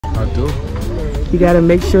do. You gotta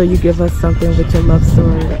make sure you give us something with your love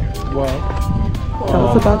story. Well, Tell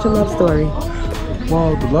us about your love story.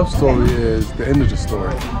 well, the love story is the end of the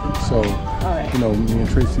story. So, you know, me and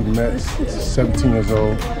Tracy met 17 years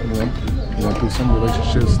old. You know, through some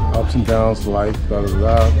relationships, ups and downs, life, da da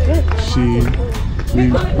da. We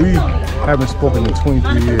haven't spoken in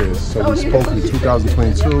 23 years. So we spoke in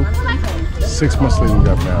 2022. 6 months later, we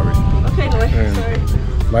got married.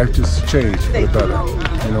 And life just changed for the better.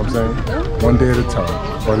 You know what I'm saying? One day at a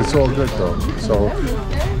time. But it's all good though. So,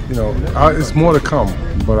 you know, it's more to come,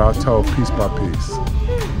 but I'll tell piece by piece.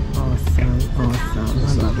 Awesome. I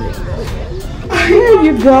love it. Here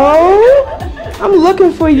you go. I'm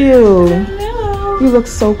looking for you. You look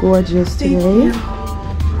so gorgeous today.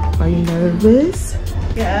 Are you nervous?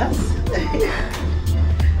 Yes.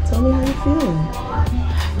 Tell me how you're feeling. I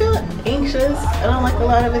feel anxious. I don't like a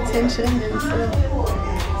lot of attention, and so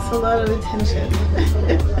it's a lot of attention.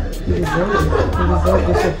 You deserve it. You deserve it.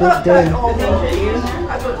 It's your big day.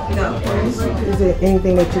 Thank you. Is there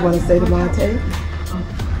anything that you want to say to Monte?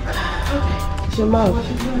 It's your love.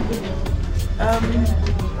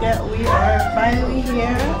 Yeah, we are finally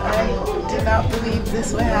here. I did not believe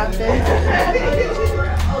this would happen.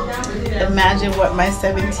 Imagine what my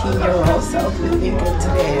 17-year-old self would think of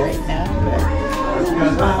today right now.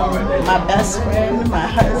 But, my best friend, my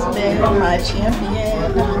husband, my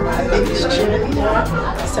champion, my biggest cheerleader.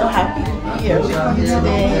 So happy to be here with you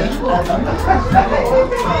today. I love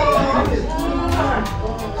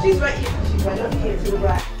you. She's right here. She's right up here to the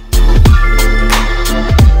right.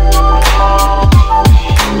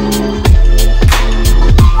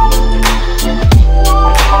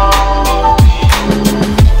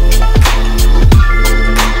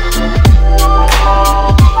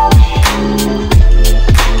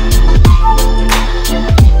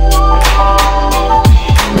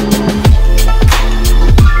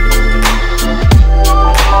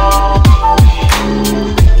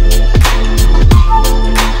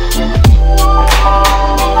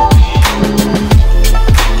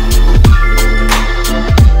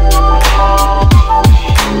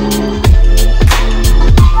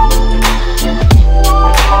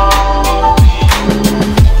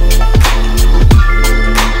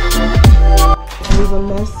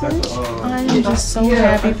 I'm just so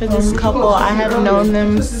happy for this couple. I have known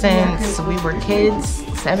them since we were kids,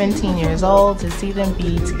 17 years old. To see them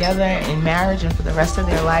be together in marriage and for the rest of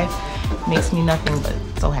their life makes me nothing but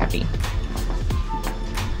so happy.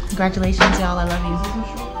 Congratulations, y'all. I love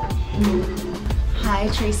you. Hi,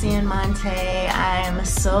 Tracy and Monte. I'm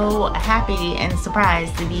so happy and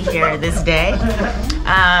surprised to be here this day.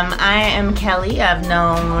 I am Kelly. I've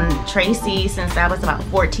known Tracy since I was about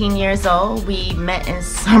 14 years old. We met in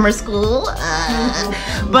summer school.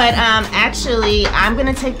 Actually, I'm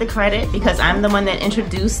gonna take the credit because I'm the one that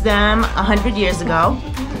introduced them 100 years ago.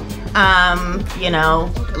 You know,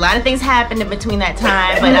 a lot of things happened in between that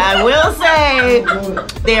time, but I will say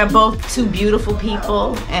they are both two beautiful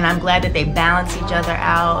people, and I'm glad that they balance each other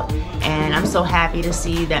out. And I'm so happy to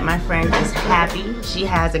see that my friend is happy. She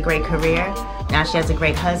has a great career. Now she has a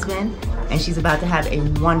great husband, and she's about to have a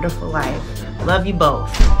wonderful life. Love you both.